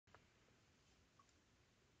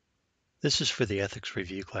This is for the ethics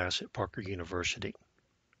review class at Parker University.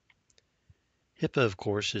 HIPAA, of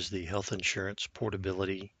course, is the Health Insurance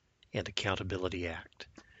Portability and Accountability Act.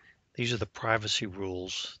 These are the privacy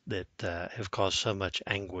rules that have caused so much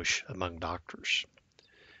anguish among doctors.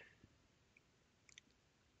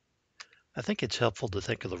 I think it's helpful to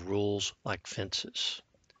think of the rules like fences.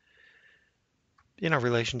 In our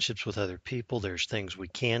relationships with other people, there's things we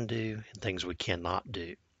can do and things we cannot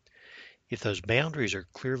do. If those boundaries are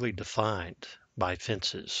clearly defined by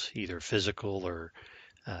fences, either physical or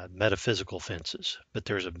metaphysical fences, but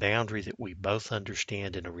there's a boundary that we both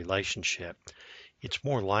understand in a relationship, it's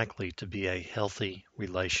more likely to be a healthy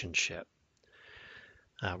relationship.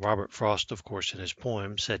 Robert Frost, of course, in his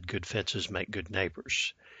poem said good fences make good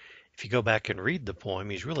neighbors. If you go back and read the poem,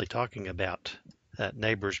 he's really talking about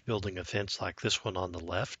neighbors building a fence like this one on the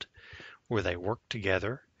left, where they work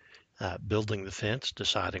together, building the fence,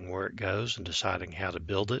 deciding where it goes and deciding how to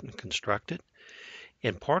build it and construct it.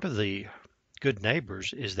 And part of the good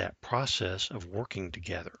neighbors is that process of working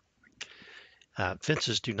together.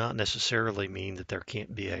 Fences do not necessarily mean that there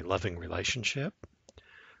can't be a loving relationship.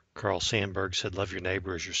 Carl Sandburg said, love your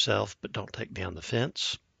neighbor as yourself, but don't take down the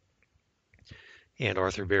fence. And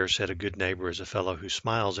Arthur Bear said, a good neighbor is a fellow who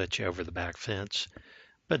smiles at you over the back fence,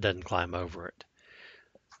 but doesn't climb over it.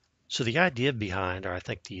 So the idea behind, or I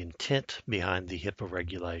think the intent behind the HIPAA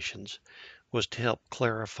regulations, was to help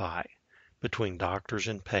clarify between doctors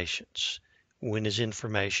and patients. When is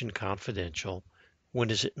information confidential?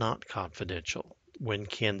 When is it not confidential? When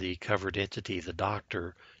can the covered entity, the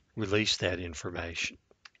doctor, release that information?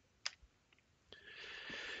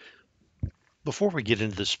 Before we get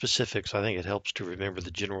into the specifics, I think it helps to remember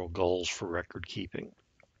the general goals for record keeping.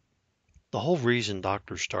 The whole reason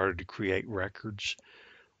doctors started to create records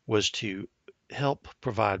was to help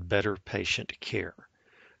provide better patient care.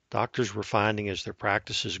 Doctors were finding as their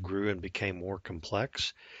practices grew and became more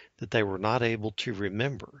complex that they were not able to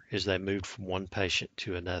remember as they moved from one patient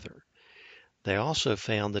to another. They also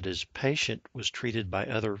found that as a patient was treated by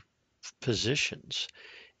other physicians,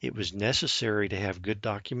 it was necessary to have good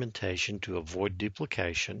documentation to avoid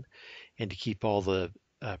duplication and to keep all the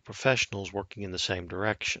professionals working in the same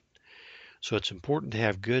direction. So it's important to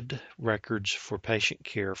have good records for patient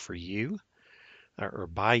care for you or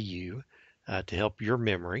by you to help your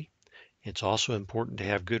memory. It's also important to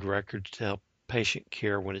have good records to help patient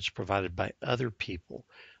care when it's provided by other people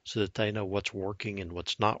so that they know what's working and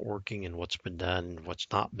what's not working and what's been done and what's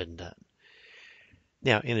not been done.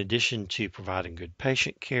 Now, in addition to providing good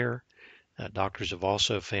patient care, doctors have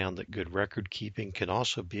also found that good record keeping can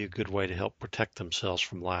also be a good way to help protect themselves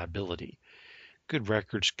from liability. Good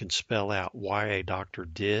records can spell out why a doctor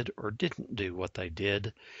did or didn't do what they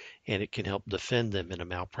did, and it can help defend them in a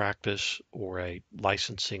malpractice or a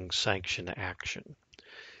licensing sanction action.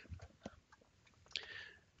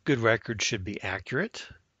 Good records should be accurate.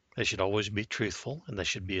 They should always be truthful, and they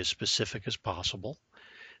should be as specific as possible.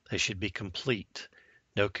 They should be complete.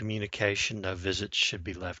 No communication, no visits should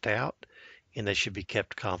be left out, and they should be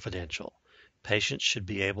kept confidential. Patients should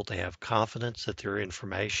be able to have confidence that their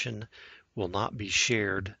information will not be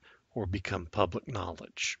shared or become public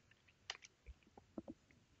knowledge.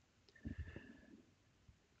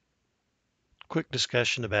 Quick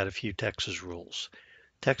discussion about a few Texas rules.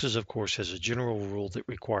 Texas, of course, has a general rule that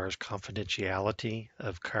requires confidentiality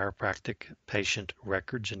of chiropractic patient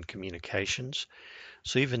records and communications.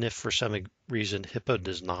 So even if for some reason HIPAA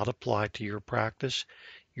does not apply to your practice,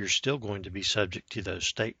 you're still going to be subject to those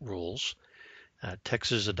state rules.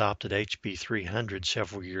 Texas adopted HB 300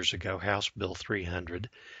 several years ago, House Bill 300,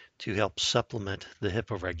 to help supplement the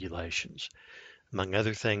HIPAA regulations. Among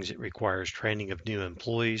other things, it requires training of new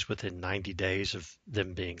employees within 90 days of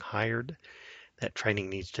them being hired. That training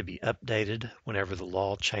needs to be updated whenever the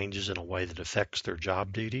law changes in a way that affects their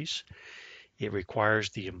job duties. It requires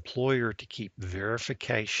the employer to keep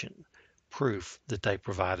verification, proof that they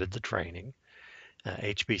provided the training.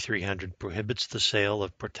 HB 300 prohibits the sale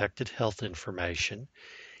of protected health information,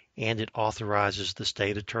 and it authorizes the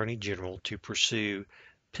state attorney general to pursue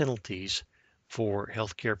penalties for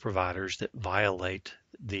healthcare providers that violate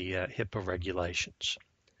the HIPAA regulations.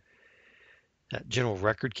 General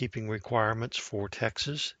record keeping requirements for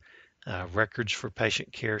Texas. Records for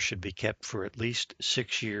patient care should be kept for at least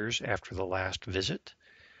 6 years after the last visit.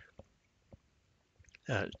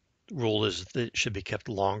 Rule is that it should be kept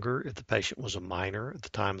longer if the patient was a minor at the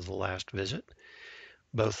time of the last visit.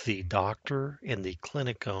 Both the doctor and the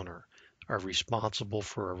clinic owner are responsible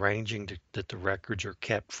for arranging that the records are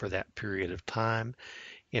kept for that period of time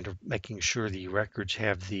and making sure the records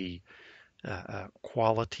have the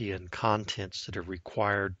quality and contents that are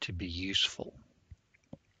required to be useful.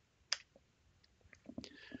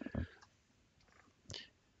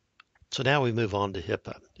 So now we move on to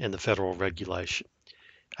HIPAA and the federal regulation.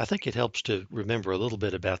 I think it helps to remember a little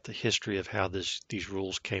bit about the history of how these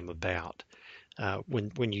rules came about.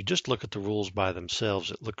 When you just look at the rules by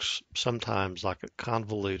themselves, it looks sometimes like a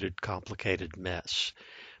convoluted, complicated mess.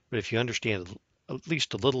 But if you understand at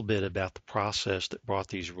least a little bit about the process that brought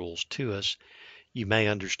these rules to us, you may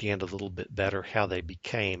understand a little bit better how they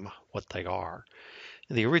became what they are.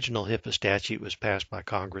 The original HIPAA statute was passed by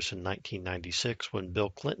Congress in 1996 when Bill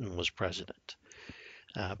Clinton was president.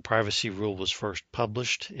 Privacy rule was first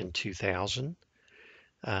published in 2000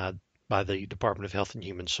 uh, by the Department of Health and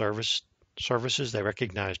Human Services. They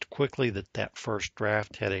recognized quickly that that first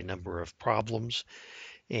draft had a number of problems,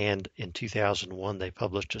 and in 2001 they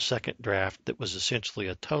published a second draft that was essentially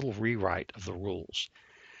a total rewrite of the rules.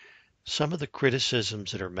 Some of the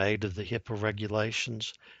criticisms that are made of the HIPAA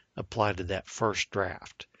regulations apply to that first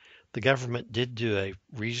draft. The government did do a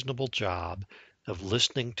reasonable job of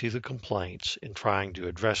listening to the complaints and trying to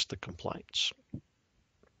address the complaints. In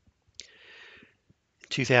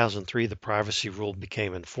 2003, the privacy rule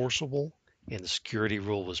became enforceable and the security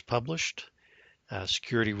rule was published.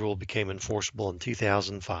 Security rule became enforceable in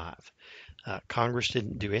 2005. Congress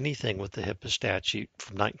didn't do anything with the HIPAA statute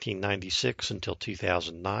from 1996 until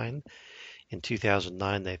 2009. In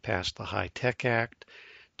 2009, they passed the HITECH Act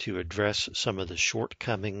to address some of the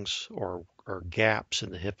shortcomings or gaps in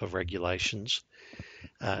the HIPAA regulations.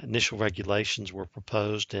 Initial regulations were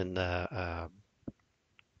proposed in the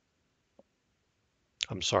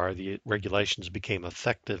regulations became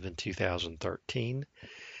effective in 2013.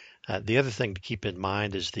 The other thing to keep in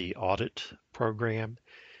mind is the audit program.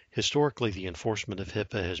 Historically, the enforcement of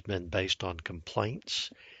HIPAA has been based on complaints,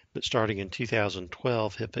 but starting in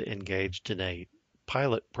 2012, HIPAA engaged in a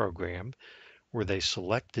pilot program where they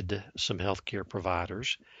selected some healthcare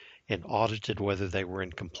providers and audited whether they were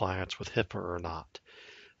in compliance with HIPAA or not.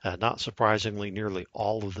 Not surprisingly, nearly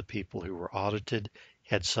all of the people who were audited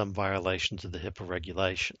had some violations of the HIPAA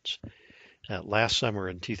regulations. Last summer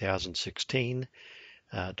in 2016,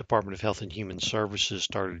 Department of Health and Human Services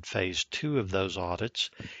started phase 2 of those audits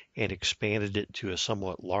and expanded it to a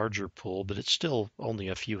somewhat larger pool, but it's still only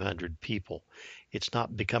a few hundred people. It's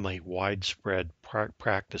not become a widespread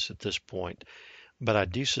practice at this point, but I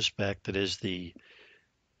do suspect that as the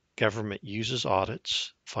government uses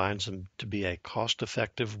audits, finds them to be a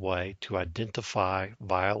cost-effective way to identify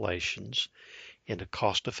violations and a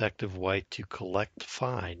cost-effective way to collect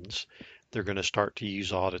fines, they're going to start to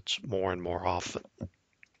use audits more and more often.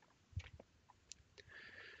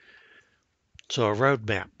 So a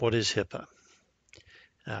roadmap, what is HIPAA?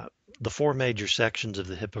 The four major sections of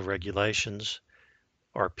the HIPAA regulations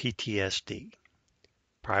are PTSD,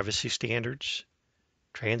 privacy standards,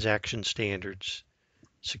 transaction standards,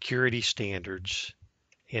 security standards,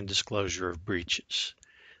 and disclosure of breaches.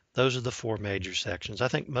 Those are the four major sections. I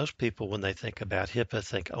think most people, when they think about HIPAA,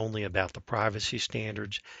 think only about the privacy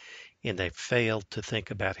standards, and they fail to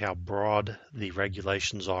think about how broad the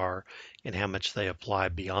regulations are and how much they apply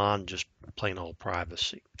beyond just plain old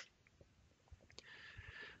privacy.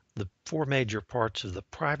 The four major parts of the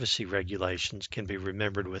privacy regulations can be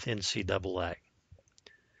remembered with NCAA.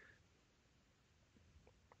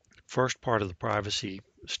 First part of the privacy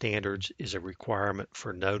standards is a requirement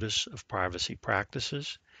for notice of privacy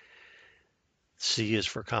practices. C is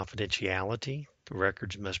for confidentiality. The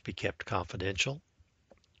records must be kept confidential.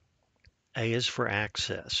 A is for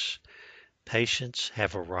access. Patients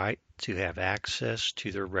have a right to have access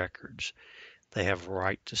to their records. They have a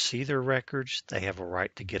right to see their records. They have a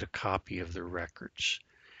right to get a copy of their records.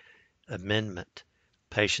 Amendment.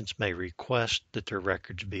 Patients may request that their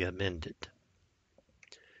records be amended.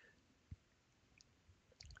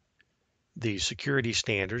 The security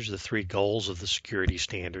standards, the three goals of the security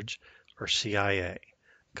standards are CIA,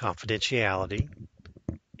 confidentiality,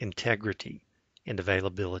 integrity, and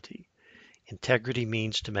availability. Integrity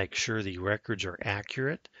means to make sure the records are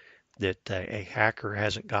accurate, that a hacker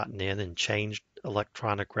hasn't gotten in and changed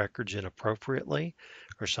electronic records inappropriately,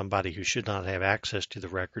 or somebody who should not have access to the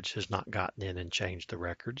records has not gotten in and changed the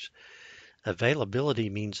records. Availability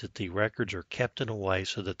means that the records are kept in a way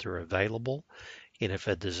so that they're available, and if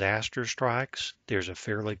a disaster strikes, there's a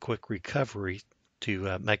fairly quick recovery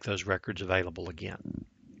to make those records available again.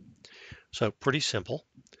 So pretty simple.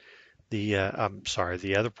 The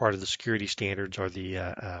other part of the security standards are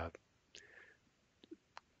the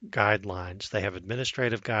guidelines. They have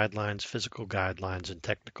administrative guidelines, physical guidelines, and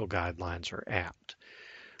technical guidelines are apt.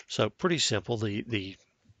 So pretty simple. The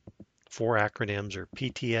four acronyms are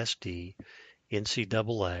PTSD,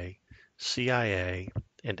 NCAA, CIA,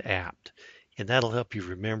 and apt. And that'll help you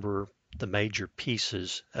remember the major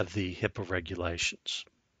pieces of the HIPAA regulations.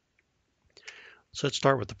 So let's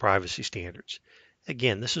start with the privacy standards.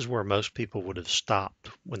 Again, this is where most people would have stopped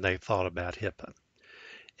when they thought about HIPAA.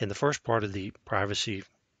 And the first part of the privacy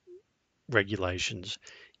regulations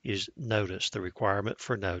is notice, the requirement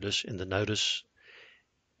for notice. In the notice,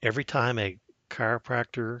 every time a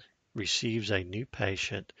chiropractor receives a new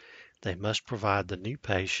patient, they must provide the new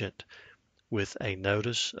patient with a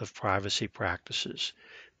notice of privacy practices.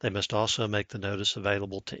 They must also make the notice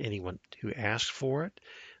available to anyone who asks for it.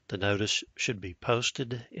 The notice should be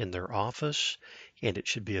posted in their office and it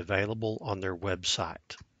should be available on their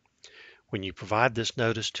website. When you provide this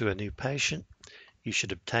notice to a new patient, you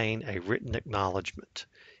should obtain a written acknowledgement.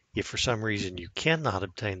 If for some reason you cannot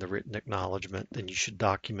obtain the written acknowledgement, then you should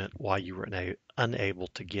document why you were unable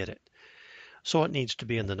to get it. So it needs to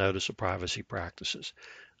be in the Notice of Privacy Practices.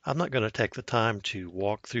 I'm not going to take the time to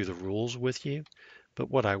walk through the rules with you, but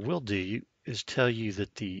what I will do is tell you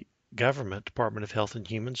that the government, Department of Health and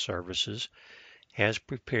Human Services, has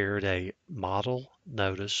prepared a model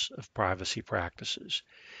notice of privacy practices.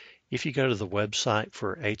 If you go to the website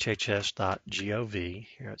for hhs.gov,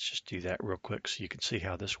 here, let's just do that real quick so you can see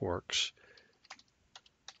how this works.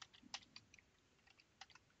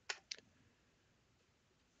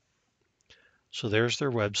 So there's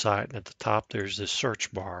their website, and at the top there's this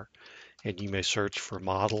search bar, and you may search for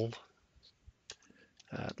model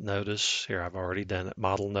notice. Here, I've already done it,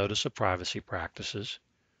 model notice of privacy practices.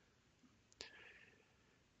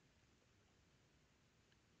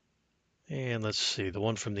 And let's see, the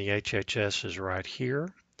one from the HHS is right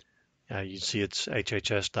here. You see it's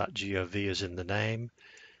hhs.gov is in the name.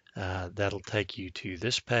 That'll take you to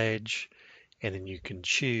this page, and then you can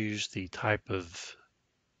choose the type of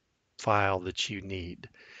file that you need.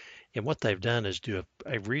 And what they've done is do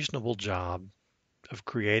a reasonable job of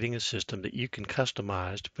creating a system that you can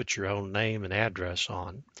customize to put your own name and address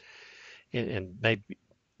on, and maybe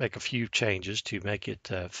make a few changes to make it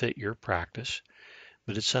fit your practice.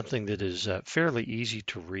 But it's something that is fairly easy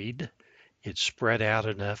to read. It's spread out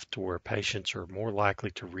enough to where patients are more likely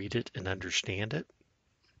to read it and understand it.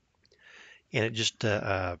 And it just,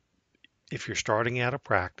 if you're starting out a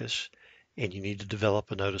practice and you need to develop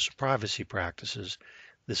a notice of privacy practices,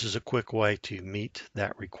 this is a quick way to meet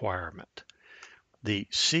that requirement. The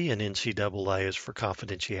C in NCAA is for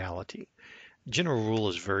confidentiality. General rule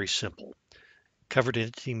is very simple. Covered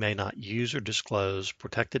entity may not use or disclose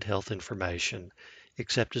protected health information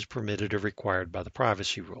except as permitted or required by the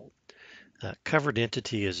privacy rule. Covered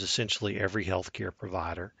entity is essentially every healthcare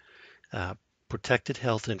provider. Protected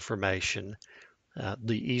health information,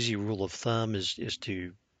 the easy rule of thumb is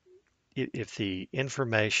to, if the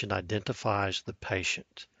information identifies the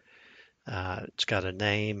patient, it's got a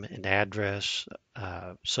name, an address,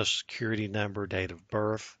 social security number, date of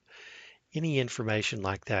birth, any information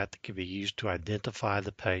like that that can be used to identify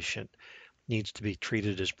the patient needs to be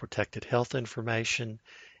treated as protected health information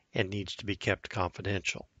and needs to be kept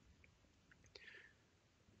confidential.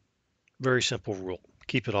 Very simple rule.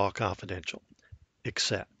 Keep it all confidential,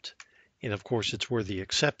 except. And of course, it's where the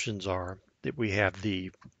exceptions are that we have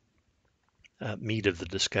the meat of the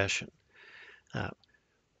discussion.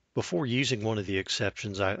 Before using one of the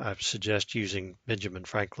exceptions, I suggest using Benjamin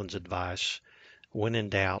Franklin's advice, when in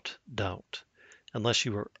doubt, don't. Unless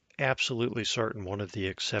you are absolutely certain one of the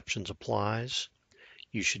exceptions applies,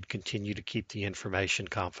 you should continue to keep the information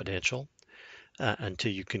confidential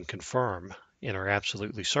until you can confirm and are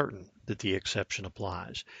absolutely certain that the exception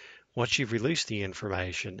applies. Once you've released the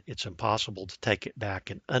information, it's impossible to take it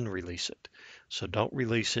back and unrelease it. So don't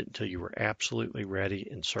release it until you are absolutely ready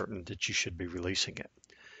and certain that you should be releasing it.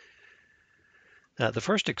 The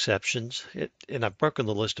first exceptions, and I've broken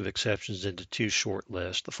the list of exceptions into two short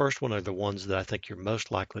lists. The first one are the ones that I think you're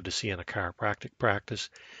most likely to see in a chiropractic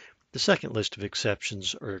practice. The second list of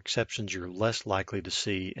exceptions are exceptions you're less likely to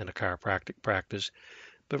see in a chiropractic practice.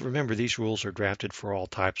 But remember, these rules are drafted for all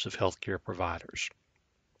types of healthcare providers.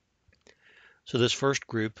 So this first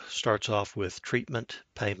group starts off with treatment,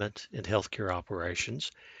 payment, and healthcare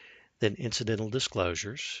operations, then incidental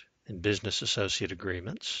disclosures and business associate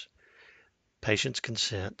agreements, patient's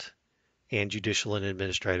consent, and judicial and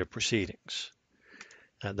administrative proceedings.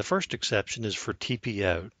 The first exception is for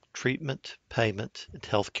TPO, treatment, payment, and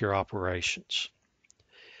healthcare operations.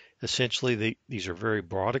 Essentially, these are very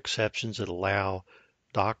broad exceptions that allow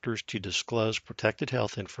doctors to disclose protected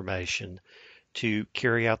health information to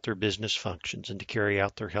carry out their business functions and to carry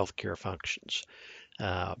out their healthcare functions.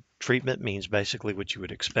 Treatment means basically what you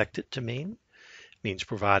would expect it to mean. It means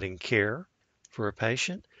providing care for a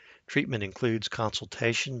patient. Treatment includes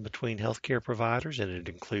consultation between healthcare providers and it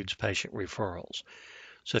includes patient referrals.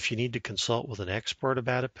 So if you need to consult with an expert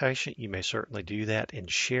about a patient, you may certainly do that and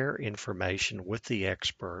share information with the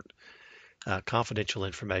expert, confidential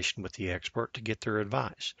information with the expert to get their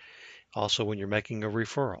advice. Also, when you're making a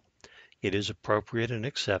referral, it is appropriate and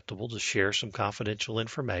acceptable to share some confidential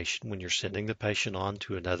information when you're sending the patient on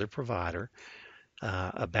to another provider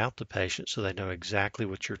about the patient so they know exactly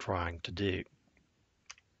what you're trying to do.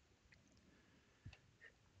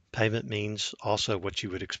 Payment means also what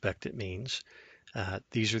you would expect it means.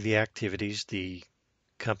 These are the activities the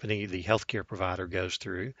company, the healthcare provider goes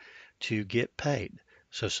through to get paid.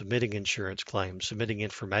 So submitting insurance claims, submitting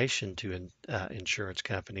information to insurance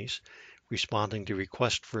companies, responding to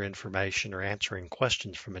requests for information or answering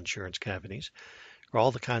questions from insurance companies are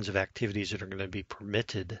all the kinds of activities that are going to be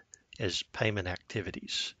permitted as payment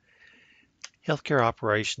activities. Healthcare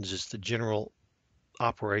operations is the general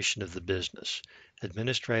operation of the business,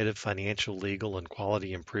 administrative, financial, legal, and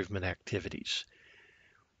quality improvement activities.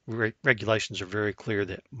 Regulations are very clear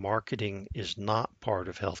that marketing is not part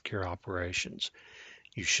of healthcare operations.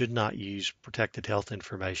 You should not use protected health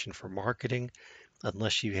information for marketing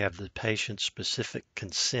unless you have the patient's specific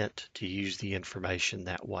consent to use the information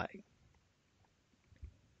that way.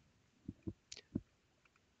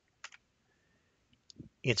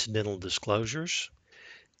 Incidental disclosures.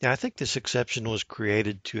 Now, I think this exception was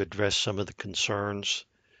created to address some of the concerns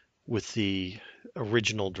with the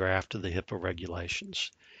original draft of the HIPAA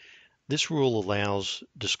regulations. This rule allows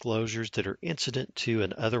disclosures that are incident to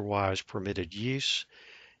an otherwise permitted use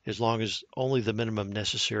as long as only the minimum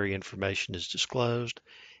necessary information is disclosed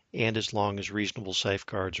and as long as reasonable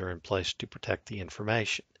safeguards are in place to protect the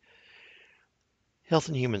information. Health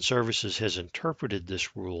and Human Services has interpreted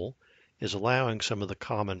this rule as allowing some of the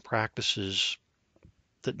common practices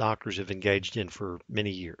that doctors have engaged in for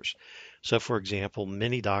many years. So, for example,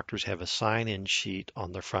 many doctors have a sign-in sheet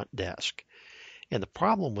on their front desk. And the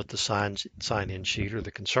problem with the sign-in sheet, or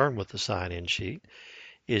the concern with the sign-in sheet,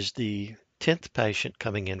 is the 10th patient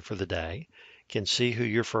coming in for the day can see who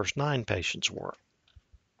your first 9 patients were.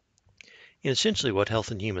 And essentially what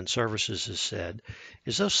Health and Human Services has said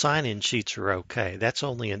is those sign-in sheets are okay. That's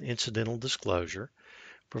only an incidental disclosure,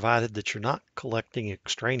 provided that you're not collecting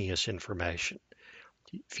extraneous information.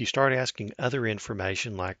 If you start asking other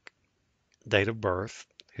information like date of birth,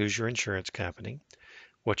 who's your insurance company,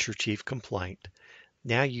 what's your chief complaint,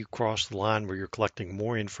 now you cross the line where you're collecting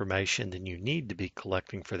more information than you need to be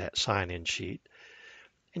collecting for that sign-in sheet.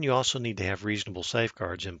 And you also need to have reasonable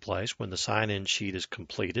safeguards in place. When the sign-in sheet is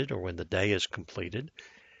completed or when the day is completed,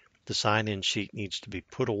 the sign-in sheet needs to be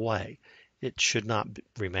put away. It should not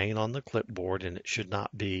remain on the clipboard and it should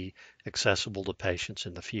not be accessible to patients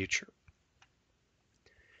in the future.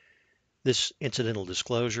 This incidental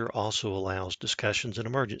disclosure also allows discussions in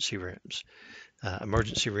emergency rooms.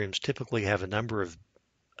 Emergency rooms typically have a number of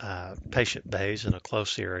patient bays in a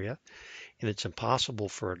close area, and it's impossible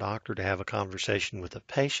for a doctor to have a conversation with a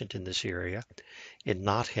patient in this area and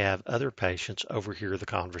not have other patients overhear the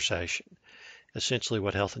conversation. Essentially,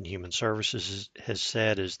 what Health and Human Services has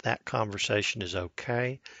said is that conversation is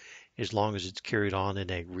okay as long as it's carried on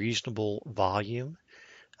in a reasonable volume.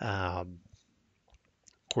 Of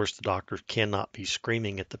course, the doctor cannot be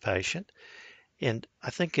screaming at the patient. And I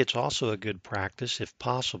think it's also a good practice, if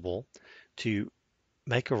possible, to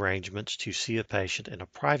make arrangements to see a patient in a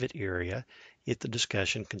private area if the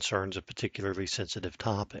discussion concerns a particularly sensitive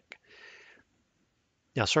topic.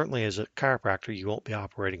 Now, certainly as a chiropractor, you won't be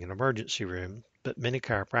operating an emergency room, but many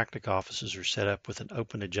chiropractic offices are set up with an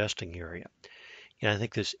open adjusting area. And I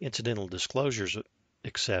think this incidental disclosures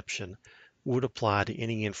exception would apply to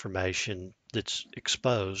any information that's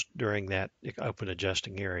exposed during that open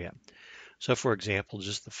adjusting area. So, for example,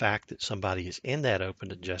 just the fact that somebody is in that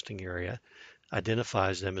open adjusting area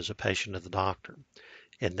identifies them as a patient of the doctor.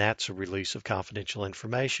 And that's a release of confidential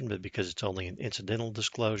information, but because it's only an incidental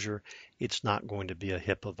disclosure, it's not going to be a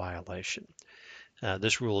HIPAA violation.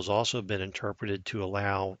 This rule has also been interpreted to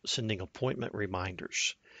allow sending appointment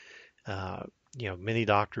reminders. Many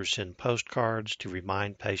doctors send postcards to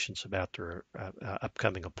remind patients about their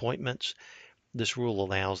upcoming appointments. This rule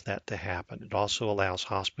allows that to happen. It also allows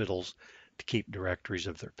hospitals to keep directories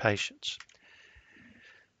of their patients.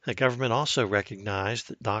 The government also recognized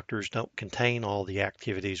that doctors don't contain all the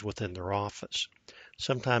activities within their office.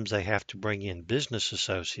 Sometimes they have to bring in business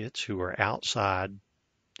associates who are outside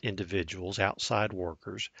individuals, outside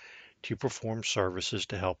workers, to perform services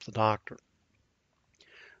to help the doctor.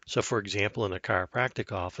 So, for example, in a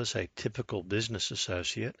chiropractic office, a typical business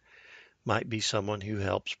associate might be someone who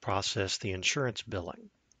helps process the insurance billing.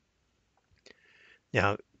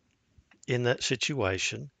 Now, in that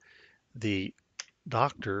situation, the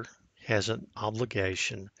doctor has an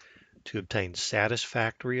obligation to obtain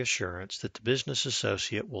satisfactory assurance that the business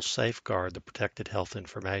associate will safeguard the protected health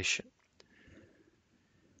information.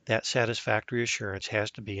 That satisfactory assurance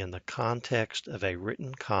has to be in the context of a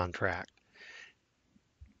written contract.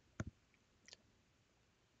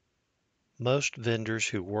 Most vendors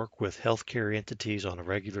who work with healthcare entities on a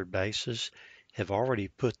regular basis have already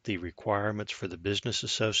put the requirements for the business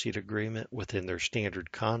associate agreement within their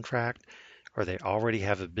standard contract, or they already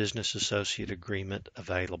have a business associate agreement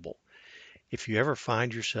available. If you ever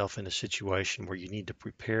find yourself in a situation where you need to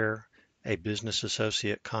prepare a business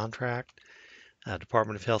associate contract,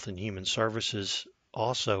 Department of Health and Human Services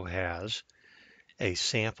also has a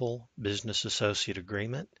sample business associate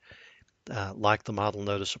agreement. Like the model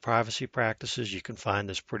notice of privacy practices, you can find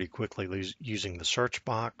this pretty quickly using the search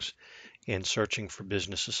box and searching for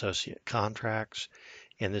business associate contracts.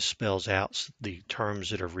 And this spells out the terms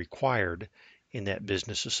that are required in that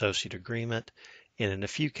business associate agreement. And in a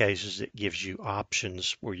few cases, it gives you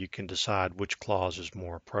options where you can decide which clause is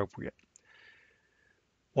more appropriate.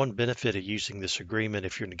 One benefit of using this agreement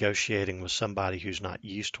if you're negotiating with somebody who's not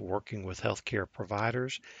used to working with healthcare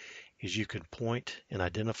providers is you can point and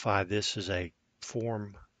identify this as a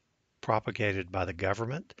form propagated by the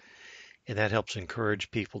government, and that helps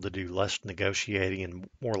encourage people to do less negotiating and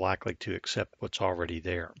more likely to accept what's already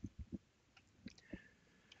there.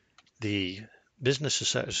 The business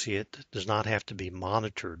associate does not have to be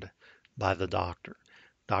monitored by the doctor.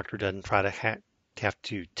 Doctor doesn't try to have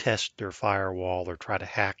to test their firewall or try to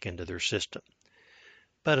hack into their system.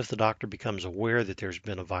 But if the doctor becomes aware that there's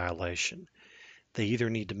been a violation, they either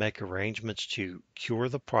need to make arrangements to cure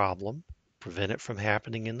the problem, prevent it from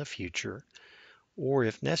happening in the future, or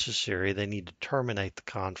if necessary, they need to terminate the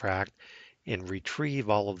contract and retrieve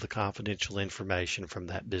all of the confidential information from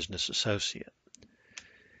that business associate.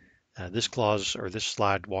 This clause or this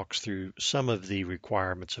slide walks through some of the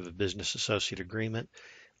requirements of a business associate agreement.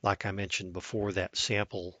 Like I mentioned before, that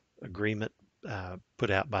sample agreement put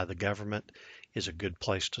out by the government is a good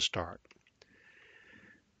place to start.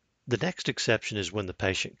 The next exception is when the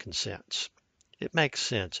patient consents. It makes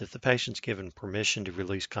sense if the patient's given permission to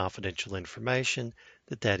release confidential information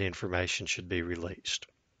that information should be released.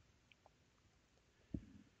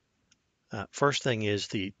 First thing is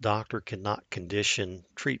the doctor cannot condition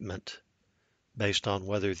treatment based on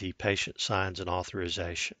whether the patient signs an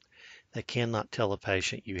authorization. They cannot tell a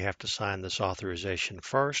patient you have to sign this authorization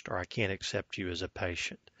first or I can't accept you as a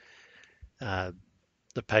patient.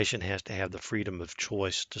 The patient has to have the freedom of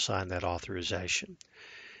choice to sign that authorization.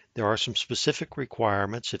 There are some specific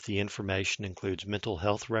requirements if the information includes mental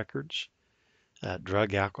health records,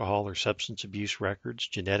 drug, alcohol, or substance abuse records,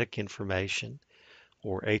 genetic information,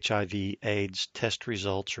 or HIV/AIDS test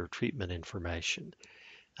results or treatment information.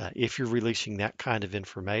 If you're releasing that kind of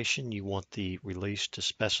information, you want the release to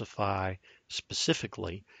specify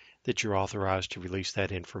specifically that you're authorized to release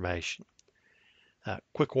that information.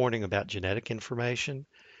 Quick warning about genetic information.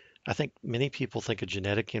 I think many people think of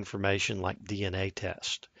genetic information like DNA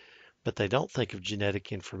test, but they don't think of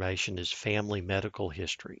genetic information as family medical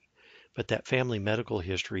history. But that family medical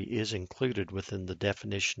history is included within the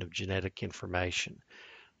definition of genetic information.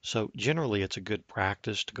 So generally, it's a good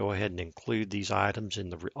practice to go ahead and include these items in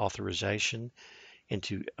the authorization and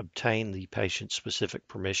to obtain the patient's specific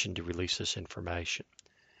permission to release this information.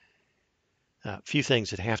 A few things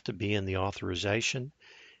that have to be in the authorization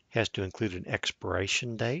has to include an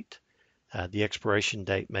expiration date. The expiration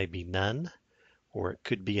date may be none, or it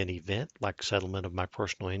could be an event like settlement of my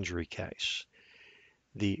personal injury case.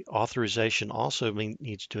 The authorization also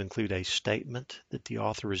needs to include a statement that the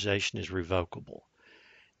authorization is revocable.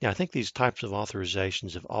 Now, I think these types of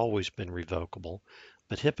authorizations have always been revocable,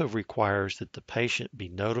 but HIPAA requires that the patient be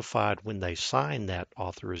notified when they sign that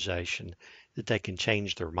authorization that they can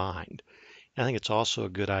change their mind. I think it's also a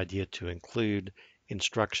good idea to include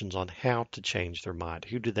instructions on how to change their mind.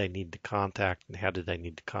 Who do they need to contact and how do they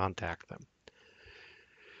need to contact them?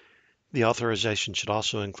 The authorization should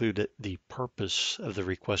also include the purpose of the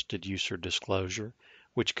requested use or disclosure,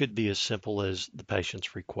 which could be as simple as the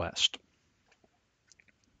patient's request.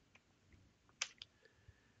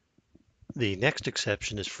 The next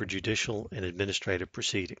exception is for judicial and administrative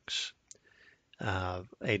proceedings.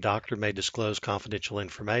 A doctor may disclose confidential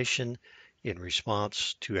information in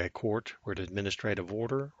response to a court or an administrative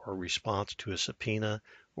order or response to a subpoena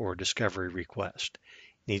or a discovery request.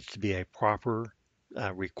 It needs to be a proper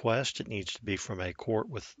request. It needs to be from a court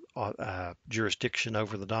with jurisdiction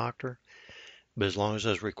over the doctor. But as long as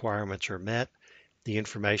those requirements are met, the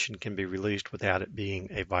information can be released without it being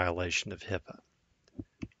a violation of HIPAA.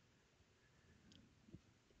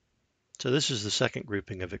 So this is the second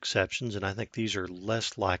grouping of exceptions, and I think these are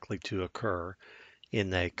less likely to occur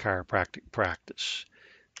in a chiropractic practice.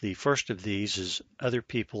 The first of these is other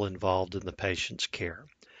people involved in the patient's care.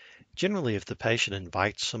 Generally, if the patient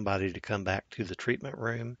invites somebody to come back to the treatment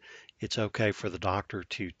room, it's okay for the doctor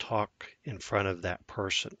to talk in front of that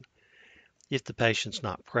person. If the patient's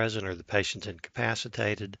not present or the patient's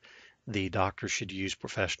incapacitated, the doctor should use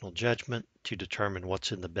professional judgment to determine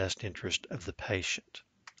what's in the best interest of the patient.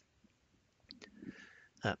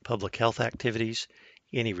 Public health activities,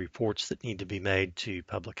 any reports that need to be made to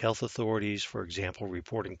public health authorities, for example,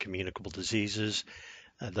 reporting communicable diseases,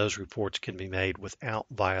 those reports can be made without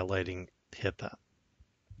violating HIPAA.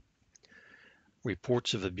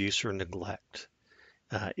 Reports of abuse or neglect.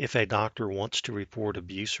 If a doctor wants to report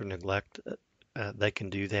abuse or neglect, they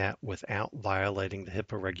can do that without violating the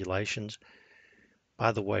HIPAA regulations.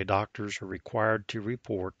 By the way, doctors are required to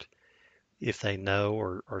report if they know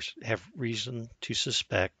or have reason to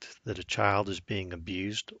suspect that a child is being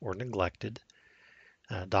abused or neglected.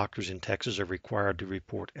 Doctors in Texas are required to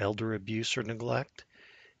report elder abuse or neglect,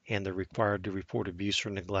 and they're required to report abuse or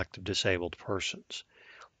neglect of disabled persons.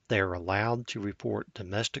 They are allowed to report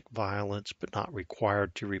domestic violence, but not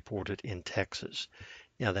required to report it in Texas.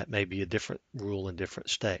 Now, that may be a different rule in different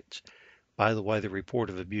states. By the way, the report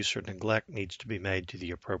of abuse or neglect needs to be made to the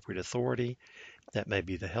appropriate authority. That may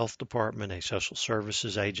be the health department, a social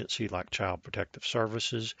services agency like Child Protective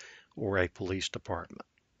Services, or a police department.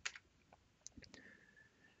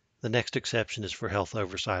 The next exception is for health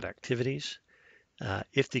oversight activities.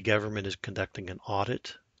 If the government is conducting an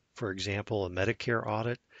audit, for example, a Medicare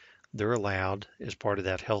audit, they're allowed, as part of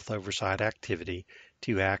that health oversight activity,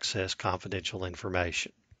 to access confidential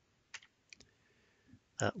information.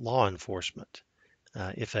 Law enforcement.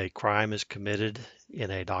 If a crime is committed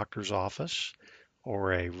in a doctor's office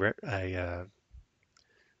or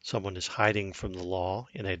someone is hiding from the law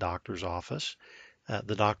in a doctor's office,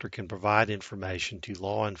 the doctor can provide information to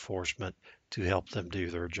law enforcement to help them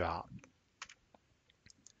do their job.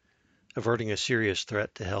 Averting a serious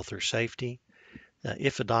threat to health or safety.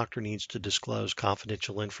 If a doctor needs to disclose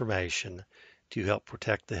confidential information to help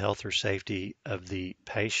protect the health or safety of the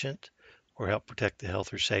patient or help protect the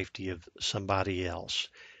health or safety of somebody else,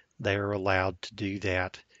 they are allowed to do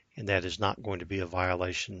that, and that is not going to be a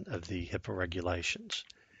violation of the HIPAA regulations.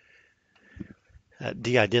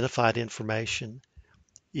 De-identified information.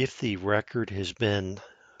 If the record has been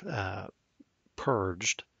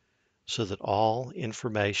purged so that all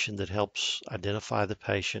information that helps identify the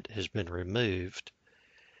patient has been removed,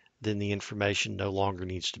 then the information no longer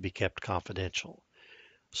needs to be kept confidential.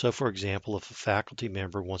 So, for example, if a faculty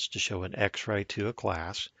member wants to show an X-ray to a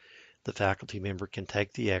class, the faculty member can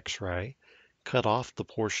take the X-ray, cut off the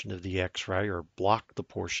portion of the X-ray or block the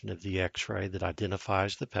portion of the X-ray that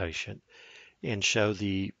identifies the patient, and show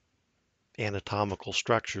the anatomical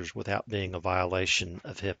structures without being a violation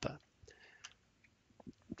of HIPAA.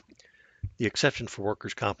 The exception for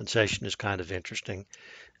workers' compensation is kind of interesting.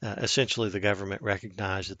 Essentially, the government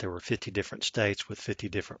recognized that there were 50 different states with 50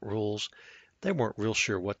 different rules. They weren't real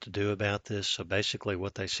sure what to do about this, so basically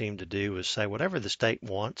what they seemed to do is say whatever the state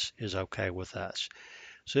wants is okay with us.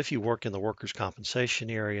 So if you work in the workers'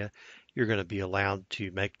 compensation area, you're going to be allowed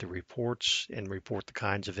to make the reports and report the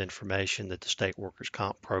kinds of information that the state workers'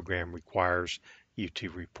 comp program requires you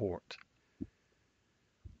to report.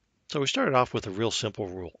 So we started off with a real simple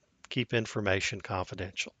rule: keep information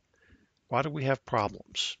confidential. Why do we have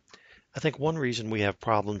problems? I think one reason we have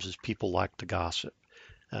problems is people like to gossip.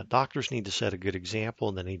 Doctors need to set a good example,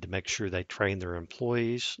 and they need to make sure they train their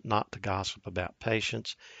employees not to gossip about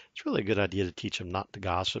patients. It's really a good idea to teach them not to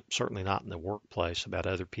gossip, certainly not in the workplace, about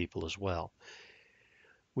other people as well.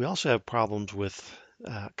 We also have problems with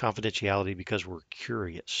confidentiality because we're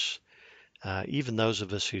curious. Even those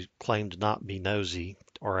of us who claim to not be nosy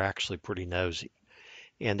are actually pretty nosy.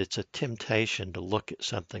 And it's a temptation to look at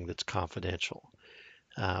something that's confidential.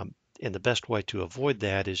 And the best way to avoid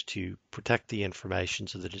that is to protect the information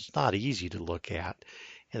so that it's not easy to look at,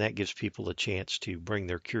 and that gives people a chance to bring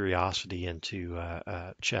their curiosity into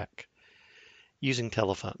check. Using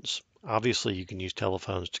telephones. Obviously, you can use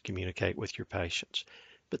telephones to communicate with your patients,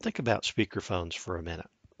 but think about speakerphones for a minute.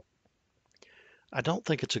 I don't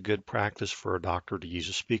think it's a good practice for a doctor to use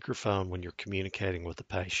a speakerphone when you're communicating with a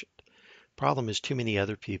patient. Problem is, too many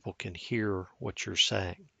other people can hear what you're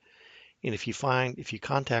saying. And if you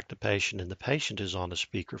contact a patient and the patient is on a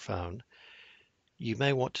speakerphone, you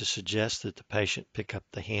may want to suggest that the patient pick up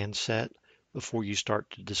the handset before you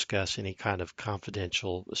start to discuss any kind of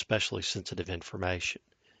confidential, especially sensitive information.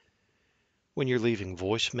 When you're leaving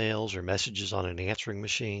voicemails or messages on an answering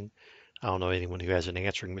machine, I don't know anyone who has an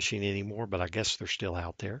answering machine anymore, but I guess they're still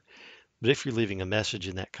out there. But if you're leaving a message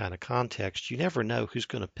in that kind of context, you never know who's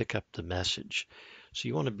going to pick up the message. So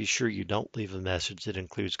you want to be sure you don't leave a message that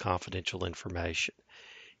includes confidential information.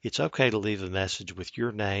 It's okay to leave a message with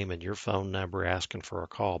your name and your phone number asking for a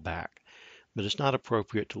call back, but it's not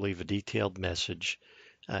appropriate to leave a detailed message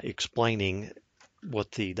explaining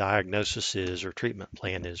what the diagnosis is or treatment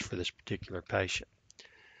plan is for this particular patient.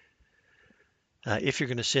 If you're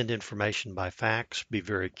going to send information by fax, be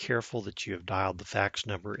very careful that you have dialed the fax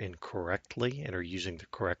number incorrectly and are using the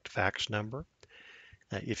correct fax number.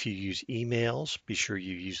 If you use emails, be sure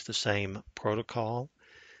you use the same protocol.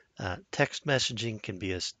 Text messaging can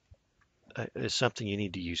be is something you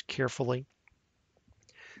need to use carefully.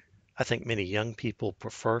 I think many young people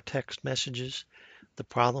prefer text messages. The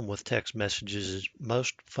problem with text messages is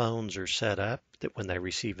most phones are set up that when they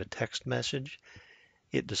receive a text message,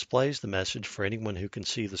 it displays the message for anyone who can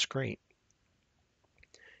see the screen.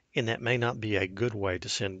 And that may not be a good way to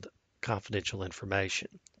send confidential information.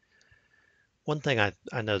 One thing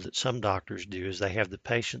I know that some doctors do is they have the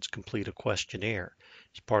patients complete a questionnaire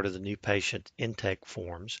as part of the new patient intake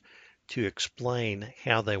forms to explain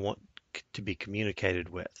how they want to be communicated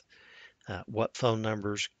with. What phone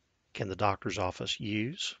numbers can the doctor's office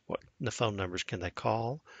use? What the phone numbers can they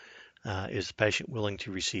call? Is the patient willing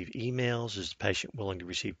to receive emails? Is the patient willing to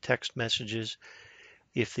receive text messages?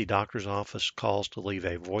 If the doctor's office calls to leave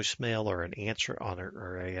a voicemail or an answer on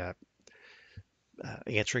a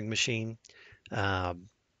answering machine, can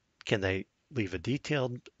they leave a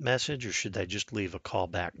detailed message or should they just leave a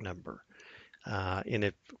callback number? And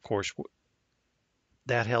of course,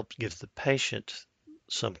 that helps give the patient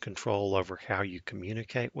some control over how you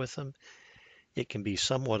communicate with them. It can be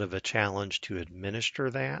somewhat of a challenge to administer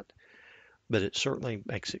that, but it certainly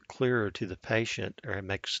makes it clearer to the patient, or it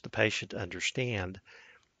makes the patient understand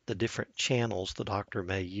the different channels the doctor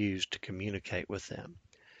may use to communicate with them.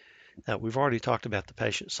 We've already talked about the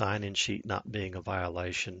patient sign-in sheet not being a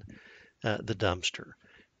violation. The dumpster.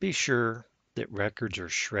 Be sure that records are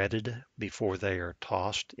shredded before they are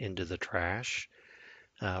tossed into the trash.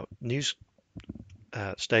 News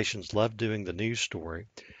stations love doing the news story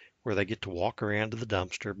where they get to walk around to the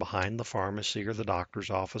dumpster behind the pharmacy or the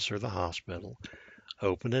doctor's office or the hospital,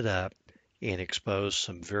 open it up, and expose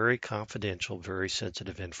some very confidential, very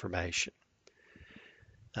sensitive information.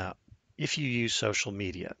 If you use social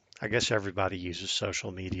media, I guess everybody uses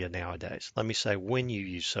social media nowadays. Let me say when you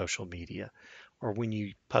use social media or when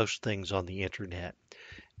you post things on the internet,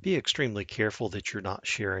 be extremely careful that you're not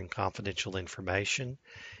sharing confidential information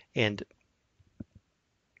and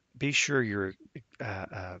be sure you're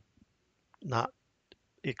not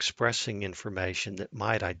expressing information that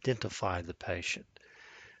might identify the patient.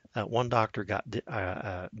 One doctor got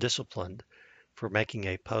disciplined for making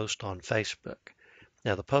a post on Facebook.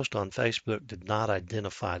 Now, the post on Facebook did not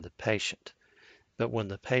identify the patient, but when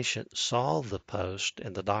the patient saw the post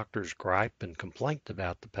and the doctor's gripe and complaint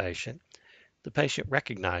about the patient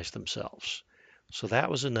recognized themselves. So that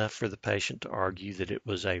was enough for the patient to argue that it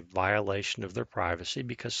was a violation of their privacy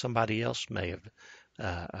because somebody else may have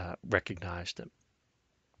recognized them.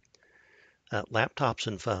 Laptops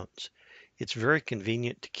and phones. It's very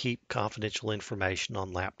convenient to keep confidential information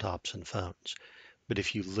on laptops and phones. But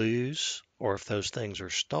if you lose or if those things are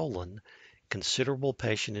stolen, considerable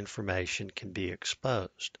patient information can be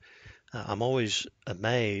exposed. I'm always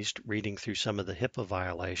amazed reading through some of the HIPAA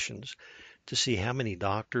violations to see how many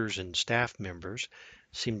doctors and staff members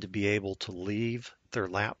seem to be able to leave their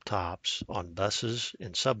laptops on buses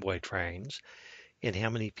and subway trains, and how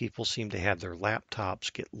many people seem to have their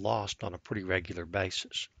laptops get lost on a pretty regular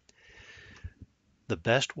basis. The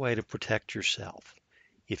best way to protect yourself,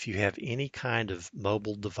 if you have any kind of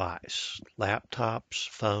mobile device, laptops,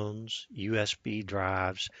 phones, USB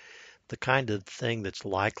drives, the kind of thing that's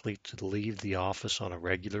likely to leave the office on a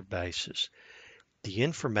regular basis, the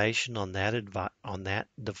information on that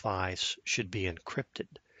device should be encrypted,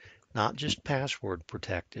 not just password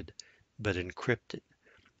protected, but encrypted.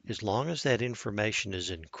 As long as that information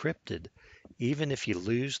is encrypted, even if you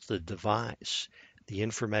lose the device, the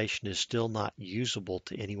information is still not usable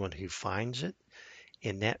to anyone who finds it,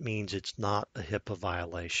 and that means it's not a HIPAA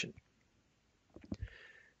violation.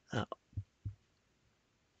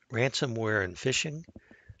 Ransomware and phishing.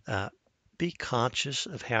 Be conscious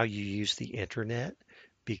of how you use the internet.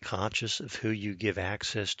 Be conscious of who you give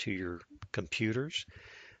access to your computers.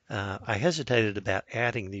 I hesitated about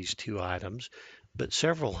adding these two items, but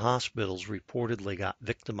several hospitals reportedly got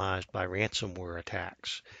victimized by ransomware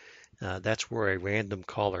attacks. That's where a random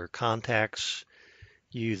caller contacts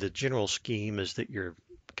you. The general scheme is that your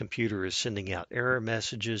computer is sending out error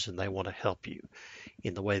messages and they want to help you.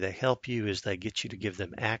 And the way they help you is they get you to give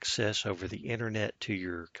them access over the internet to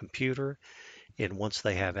your computer. And once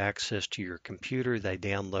they have access to your computer, they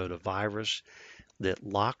download a virus that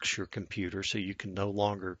locks your computer so you can no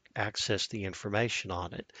longer access the information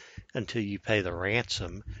on it until you pay the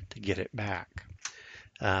ransom to get it back.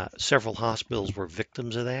 Several hospitals were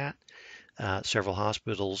victims of that. Several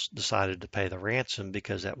hospitals decided to pay the ransom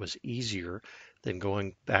because that was easier than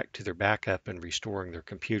going back to their backup and restoring their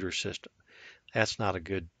computer system. That's not a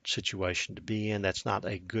good situation to be in. That's not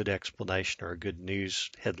a good explanation or a good news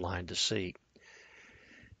headline to see.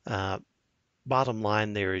 Bottom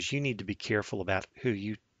line there is you need to be careful about who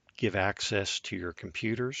you give access to your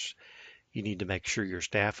computers. You need to make sure your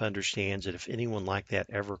staff understands that if anyone like that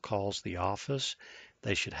ever calls the office,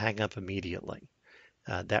 they should hang up immediately.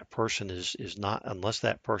 That person is not, unless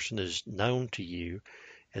that person is known to you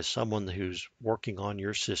as someone who's working on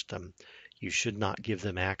your system, you should not give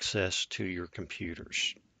them access to your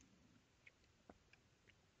computers.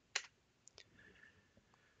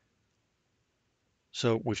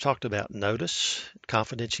 So we've talked about notice,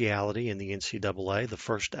 confidentiality in the NCAA. The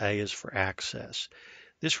first A is for access.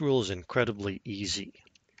 This rule is incredibly easy.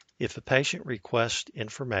 If a patient requests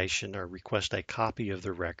information or requests a copy of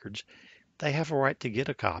their records, they have a right to get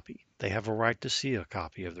a copy. They have a right to see a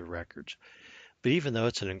copy of the records. But even though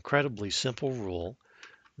it's an incredibly simple rule,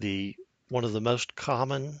 one of the most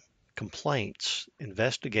common complaints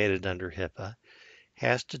investigated under HIPAA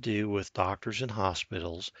has to do with doctors and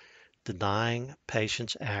hospitals denying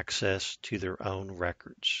patients access to their own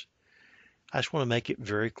records. I just want to make it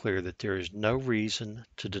very clear that there is no reason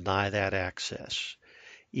to deny that access.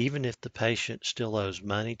 Even if the patient still owes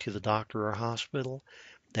money to the doctor or hospital,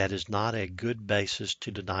 that is not a good basis to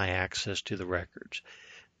deny access to the records.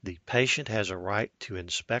 The patient has a right to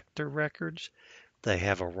inspect their records. They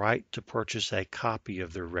have a right to purchase a copy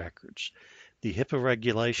of their records. The HIPAA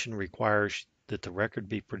regulation requires that the record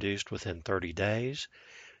be produced within 30 days.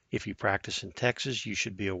 If you practice in Texas, you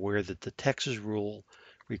should be aware that the Texas rule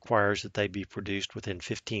requires that they be produced within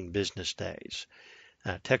 15 business days.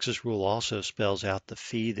 Texas rule also spells out the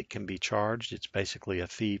fee that can be charged. It's basically a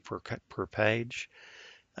fee per page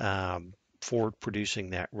for producing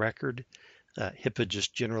that record. HIPAA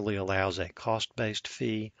just generally allows a cost-based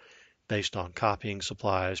fee based on copying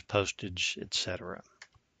supplies, postage, etc.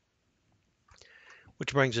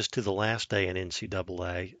 Which brings us to the last day in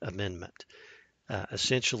NCAA amendment.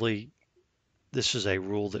 Essentially, this is a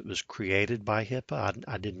rule that was created by HIPAA.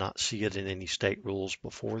 I did not see it in any state rules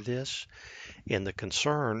before this. And the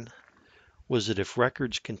concern was that if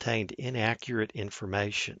records contained inaccurate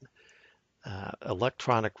information,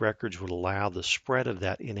 electronic records would allow the spread of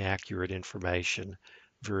that inaccurate information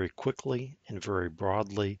very quickly and very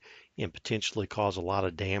broadly and potentially cause a lot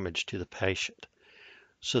of damage to the patient.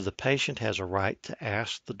 So the patient has a right to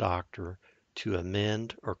ask the doctor to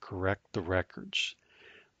amend or correct the records.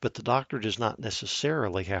 But the doctor does not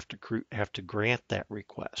necessarily have to grant that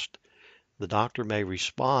request. The doctor may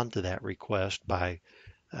respond to that request by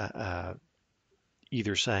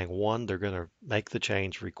either saying, one, they're going to make the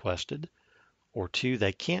change requested, or two,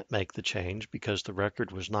 they can't make the change because the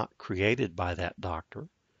record was not created by that doctor.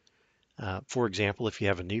 For example, if you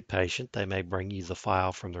have a new patient, they may bring you the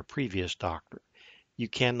file from their previous doctor. You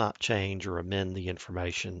cannot change or amend the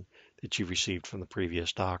information that you received from the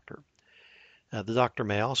previous doctor. The doctor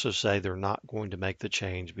may also say they're not going to make the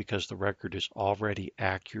change because the record is already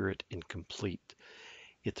accurate and complete.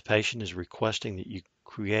 If the patient is requesting that you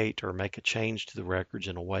create or make a change to the records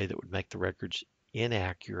in a way that would make the records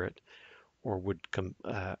inaccurate or would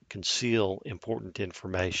conceal important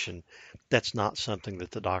information, that's not something that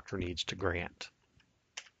the doctor needs to grant.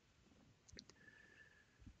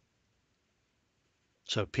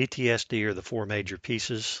 So PTSD are the four major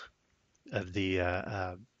pieces of the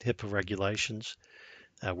HIPAA regulations.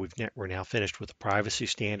 We're now finished with the privacy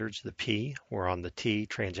standards, the P. We're on the T,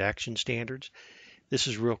 transaction standards. This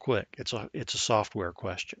is real quick. It's a software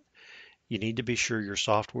question. You need to be sure your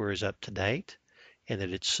software is up to date and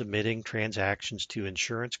that it's submitting transactions to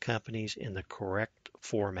insurance companies in the correct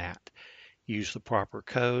format. Use the proper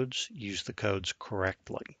codes, use the codes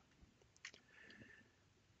correctly.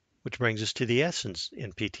 Which brings us to the essence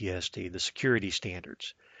in PTSD, the security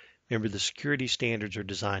standards. Remember, the security standards are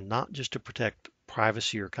designed not just to protect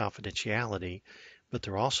privacy or confidentiality, but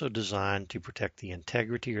they're also designed to protect the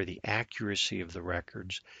integrity or the accuracy of the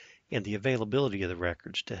records and the availability of the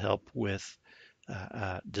records to help with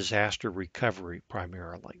disaster recovery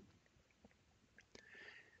primarily.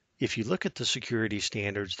 If you look at the security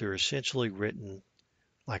standards, they're essentially written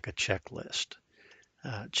like a checklist.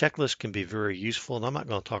 Checklists can be very useful, and I'm not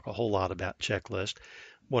going to talk a whole lot about checklists.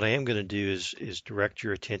 What I am going to do is direct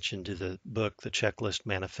your attention to the book, The Checklist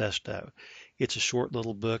Manifesto. It's a short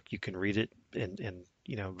little book. You can read it in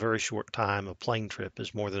very short time. A plane trip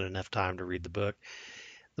is more than enough time to read the book.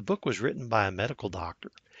 The book was written by a medical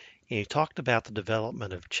doctor, and he talked about the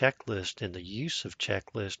development of checklists and the use of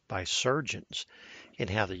checklists by surgeons and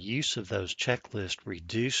how the use of those checklists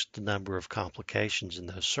reduced the number of complications in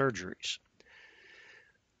those surgeries.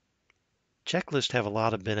 Checklists have a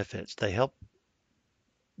lot of benefits. They help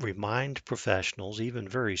remind professionals, even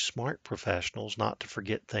very smart professionals, not to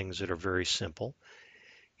forget things that are very simple.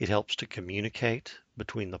 It helps to communicate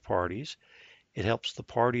between the parties. It helps the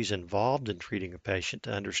parties involved in treating a patient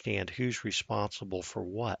to understand who's responsible for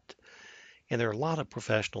what. And there are a lot of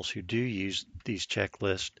professionals who do use these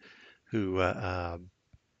checklists who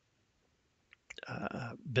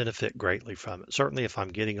benefit greatly from it. Certainly, if I'm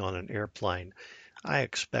getting on an airplane, I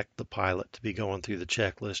expect the pilot to be going through the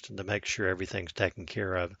checklist and to make sure everything's taken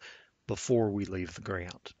care of before we leave the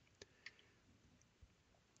ground.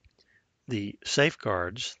 The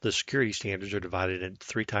safeguards, the security standards, are divided into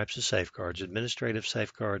three types of safeguards: administrative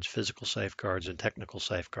safeguards, physical safeguards, and technical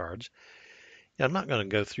safeguards. Now, I'm not going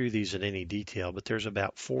to go through these in any detail, but there's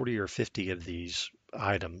about 40 or 50 of these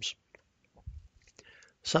items.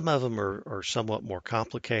 Some of them are somewhat more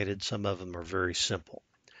complicated. Some of them are very simple.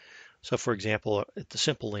 So, for example, at the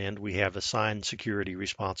simple end, we have assigned security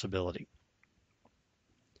responsibility.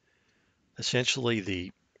 Essentially,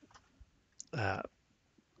 the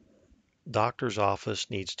doctor's office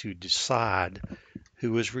needs to decide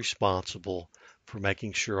who is responsible for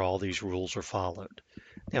making sure all these rules are followed.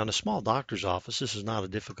 Now, in a small doctor's office, this is not a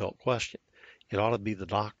difficult question. It ought to be the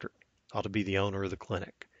doctor, ought to be the owner of the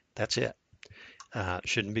clinic. That's it.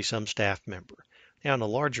 Shouldn't be some staff member. Now, in a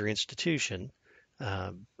larger institution,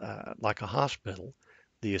 like a hospital,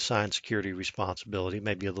 the assigned security responsibility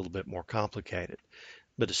may be a little bit more complicated.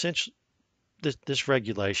 But essentially, this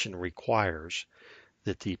regulation requires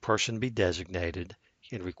that the person be designated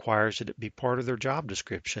and requires that it be part of their job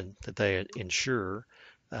description that they ensure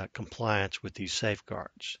compliance with these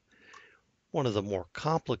safeguards. One of the more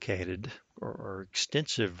complicated or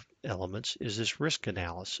extensive elements is this risk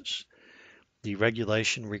analysis. The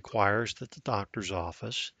regulation requires that the doctor's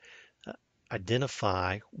office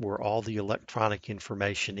identify where all the electronic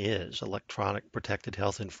information is, electronic protected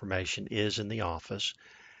health information is in the office,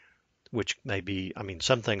 which may be,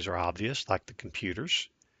 some things are obvious, like the computers,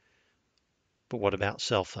 but what about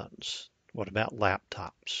cell phones? What about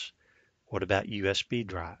laptops? What about USB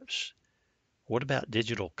drives? What about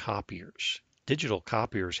digital copiers? Digital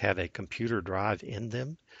copiers have a computer drive in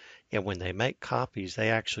them, and when they make copies, they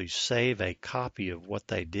actually save a copy of what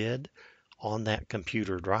they did on that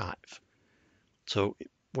computer drive. So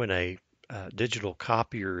when a digital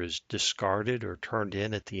copier is discarded or turned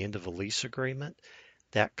in at the end of a lease agreement,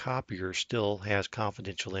 that copier still has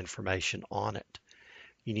confidential information on it.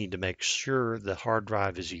 You need to make sure the hard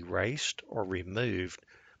drive is erased or removed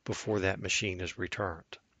before that machine is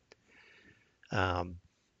returned.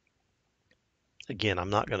 Again, I'm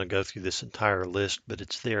not going to go through this entire list, but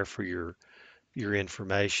it's there for your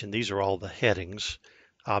information. These are all the headings.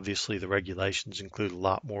 Obviously, the regulations include a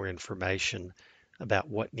lot more information about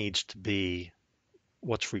what needs to be,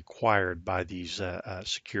 what's required by these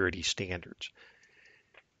security standards.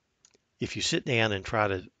 If you sit down and try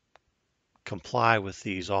to comply with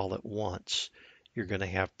these all at once, you're going to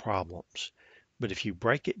have problems. But if you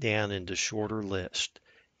break it down into shorter lists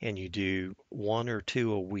and you do one or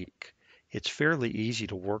two a week, it's fairly easy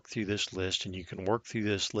to work through this list, and you can work through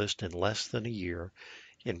this list in less than a year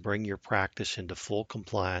and bring your practice into full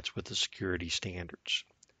compliance with the security standards.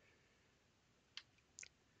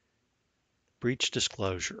 Breach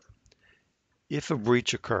disclosure. If a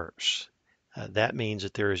breach occurs, that means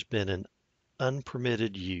that there has been an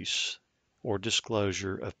unpermitted use or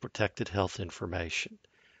disclosure of protected health information,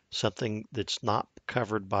 something that's not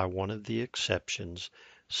covered by one of the exceptions,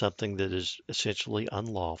 something that is essentially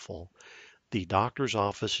unlawful. The doctor's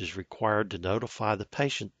office is required to notify the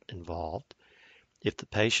patient involved. If the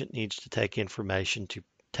patient needs to take information to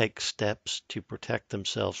take steps to protect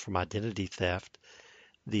themselves from identity theft,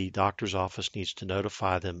 the doctor's office needs to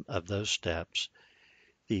notify them of those steps.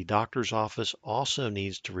 The doctor's office also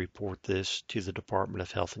needs to report this to the Department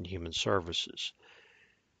of Health and Human Services.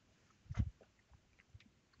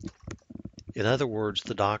 In other words,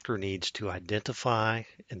 the doctor needs to identify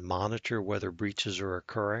and monitor whether breaches are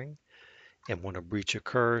occurring, and when a breach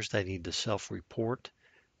occurs, they need to self-report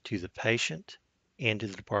to the patient and to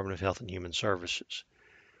the Department of Health and Human Services.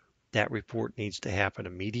 That report needs to happen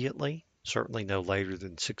immediately, certainly no later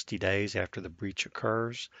than 60 days after the breach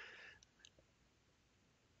occurs.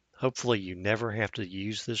 Hopefully you never have to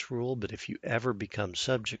use this rule, but if you ever become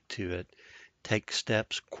subject to it, take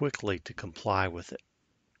steps quickly to comply with it.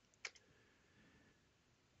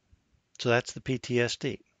 So that's the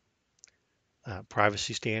PTSD.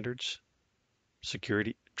 Privacy standards,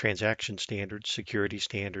 transaction standards, security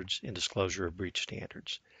standards, and disclosure of breach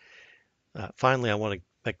standards. Finally, I want to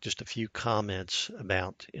make just a few comments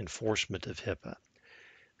about enforcement of HIPAA.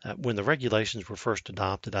 When the regulations were first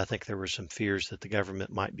adopted, I think there were some fears that the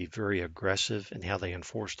government might be very aggressive in how they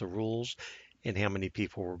enforce the rules and how many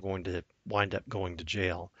people were going to wind up going to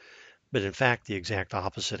jail. But in fact, the exact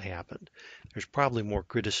opposite happened. There's probably more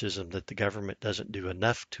criticism that the government doesn't do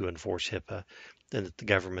enough to enforce HIPAA than that the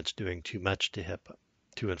government's doing too much to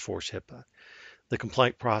enforce HIPAA. The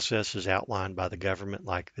complaint process is outlined by the government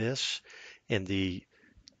like this, and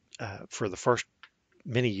for the first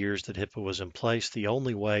many years that HIPAA was in place, the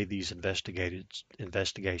only way these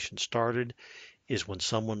investigations started is when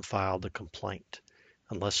someone filed a complaint.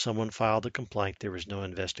 Unless someone filed a complaint, there was no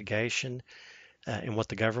investigation. And what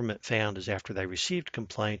the government found is after they received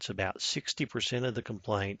complaints, about 60% of the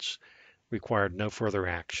complaints required no further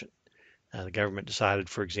action. The government decided,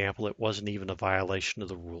 for example, it wasn't even a violation of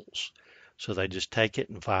the rules. So they just take it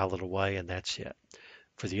and file it away, and that's it.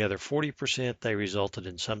 For the other 40%, they resulted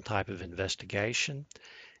in some type of investigation.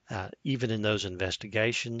 Even in those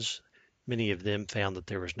investigations, many of them found that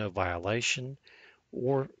there was no violation,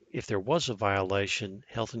 or if there was a violation,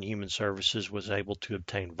 Health and Human Services was able to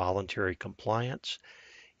obtain voluntary compliance.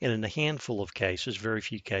 And in a handful of cases, very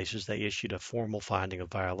few cases, they issued a formal finding of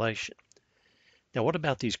violation. Now, what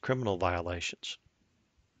about these criminal violations?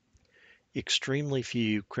 Extremely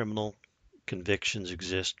few criminal convictions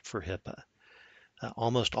exist for HIPAA.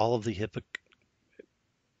 Almost all of the HIPAA,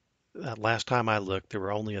 last time I looked, there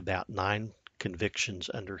were only about 9 convictions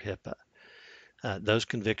under HIPAA. Those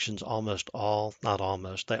convictions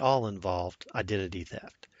they all involved identity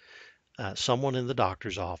theft. Someone in the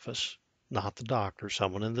doctor's office, not the doctor,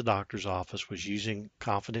 someone in the doctor's office was using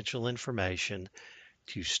confidential information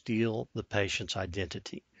to steal the patient's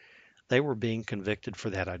identity. They were being convicted for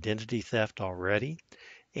that identity theft already,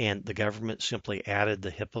 and the government simply added the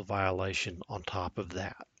HIPAA violation on top of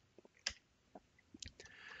that.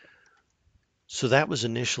 So that was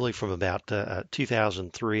initially from about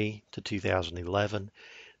 2003 to 2011.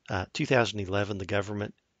 2011, the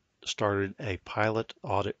government started a pilot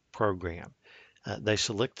audit program. They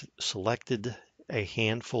selected a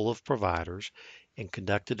handful of providers and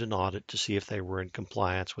conducted an audit to see if they were in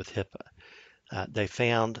compliance with HIPAA. They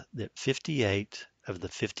found that 58 of the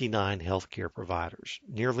 59 healthcare providers,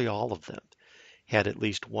 nearly all of them, had at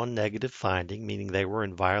least one negative finding, meaning they were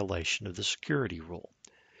in violation of the security rule.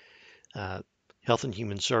 Health and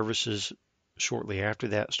Human Services, shortly after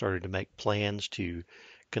that, started to make plans to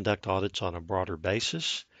conduct audits on a broader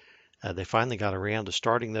basis. They finally got around to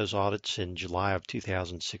starting those audits in July of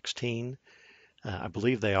 2016. I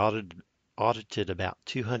believe they audited about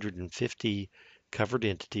 250 covered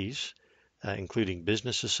entities, including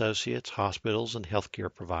business associates, hospitals, and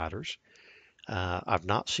healthcare providers. I've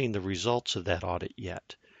not seen the results of that audit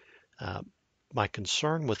yet. My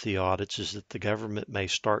concern with the audits is that the government may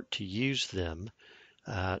start to use them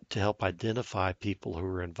to help identify people who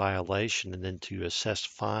are in violation and then to assess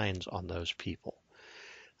fines on those people.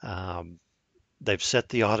 They've set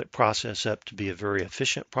the audit process up to be a very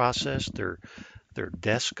efficient process. They're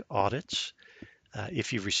desk audits.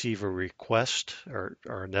 If you receive a request or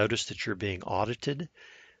a notice that you're being audited,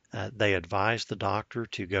 they advise the doctor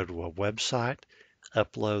to go to a website,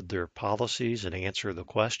 upload their policies, and answer the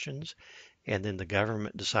questions. And then the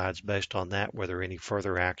government decides based on that whether any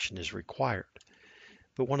further action is required.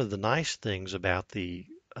 But one of the nice things about the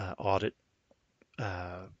audit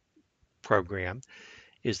program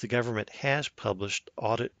is the government has published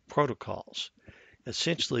audit protocols.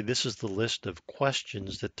 Essentially, this is the list of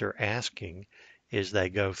questions that they're asking as they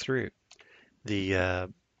go through. The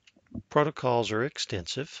protocols are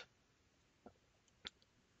extensive.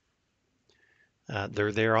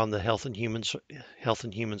 They're there on the Health and Human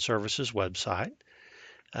Services website.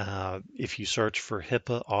 If you search for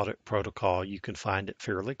HIPAA audit protocol, you can find it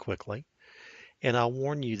fairly quickly. And I'll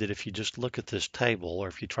warn you that if you just look at this table, or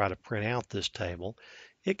if you try to print out this table,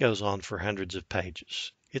 it goes on for hundreds of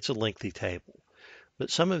pages. It's a lengthy table.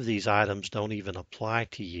 But some of these items don't even apply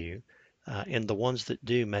to you. And the ones that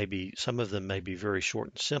do, some of them may be very short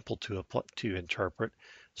and simple to interpret.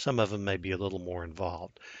 Some of them may be a little more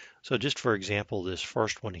involved. So just for example, this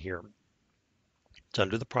first one here, it's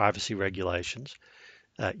under the privacy regulations,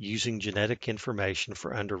 using genetic information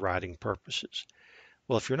for underwriting purposes.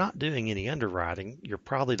 Well, if you're not doing any underwriting, you're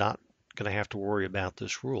probably not going to have to worry about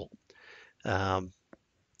this rule. Um,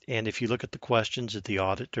 and if you look at the questions that the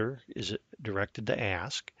auditor is directed to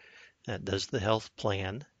ask, does the health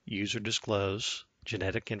plan use or disclose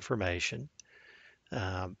genetic information?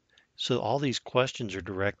 Um, so all these questions are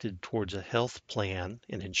directed towards a health plan,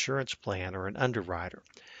 an insurance plan, or an underwriter.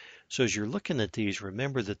 So as you're looking at these,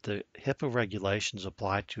 remember that the HIPAA regulations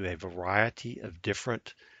apply to a variety of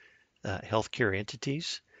different healthcare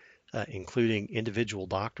entities, including individual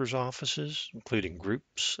doctors' offices, including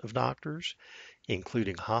groups of doctors,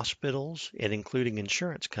 including hospitals, and including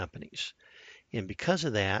insurance companies. And because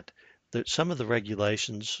of that, some of the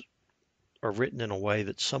regulations are written in a way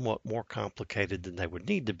that's somewhat more complicated than they would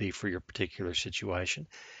need to be for your particular situation.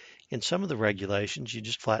 In some of the regulations, you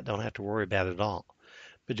just flat don't have to worry about it at all.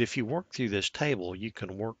 But if you work through this table, you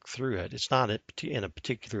can work through it. It's not in a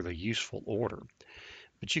particularly useful order,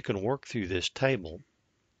 but you can work through this table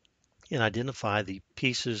and identify the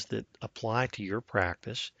pieces that apply to your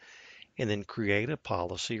practice and then create a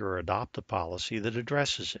policy or adopt a policy that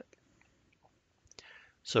addresses it.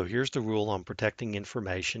 So here's the rule on protecting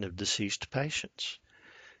information of deceased patients.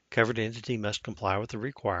 Covered entity must comply with the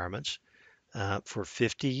requirements for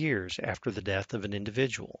 50 years after the death of an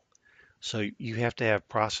individual. So you have to have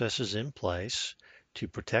processes in place to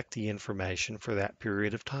protect the information for that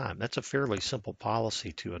period of time. That's a fairly simple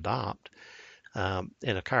policy to adopt.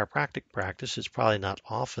 In a chiropractic practice, it's probably not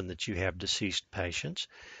often that you have deceased patients,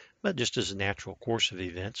 but just as a natural course of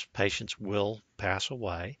events, patients will pass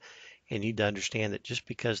away. And you need to understand that just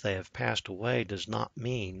because they have passed away does not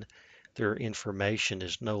mean their information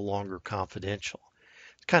is no longer confidential.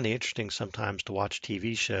 It's kind of interesting sometimes to watch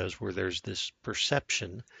TV shows where there's this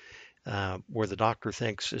perception where the doctor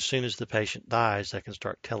thinks as soon as the patient dies, they can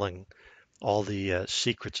start telling all the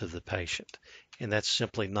secrets of the patient. And that's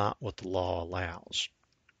simply not what the law allows.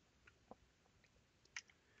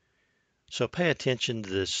 So pay attention to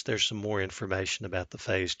this. There's some more information about the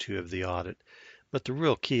phase 2 of the audit. But the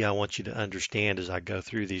real key I want you to understand as I go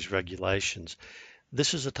through these regulations,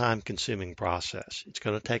 this is a time-consuming process. It's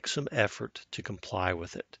going to take some effort to comply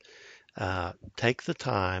with it. Take the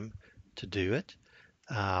time to do it.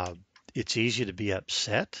 It's easy to be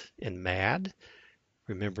upset and mad.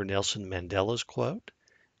 Remember Nelson Mandela's quote,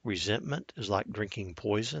 resentment is like drinking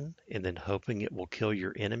poison and then hoping it will kill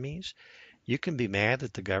your enemies. You can be mad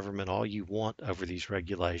at the government all you want over these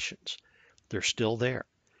regulations. They're still there.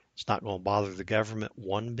 It's not going to bother the government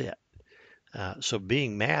one bit. So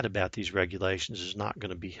being mad about these regulations is not going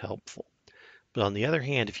to be helpful. But on the other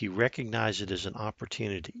hand, if you recognize it as an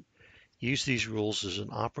opportunity, use these rules as an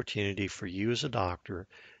opportunity for you as a doctor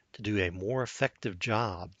to do a more effective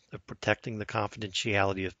job of protecting the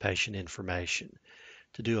confidentiality of patient information,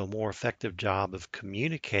 to do a more effective job of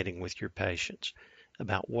communicating with your patients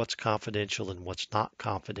about what's confidential and what's not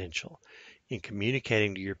confidential, in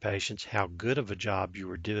communicating to your patients how good of a job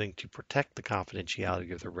you are doing to protect the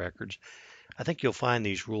confidentiality of the records. I think you'll find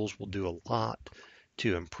these rules will do a lot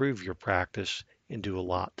to improve your practice and do a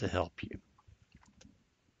lot to help you.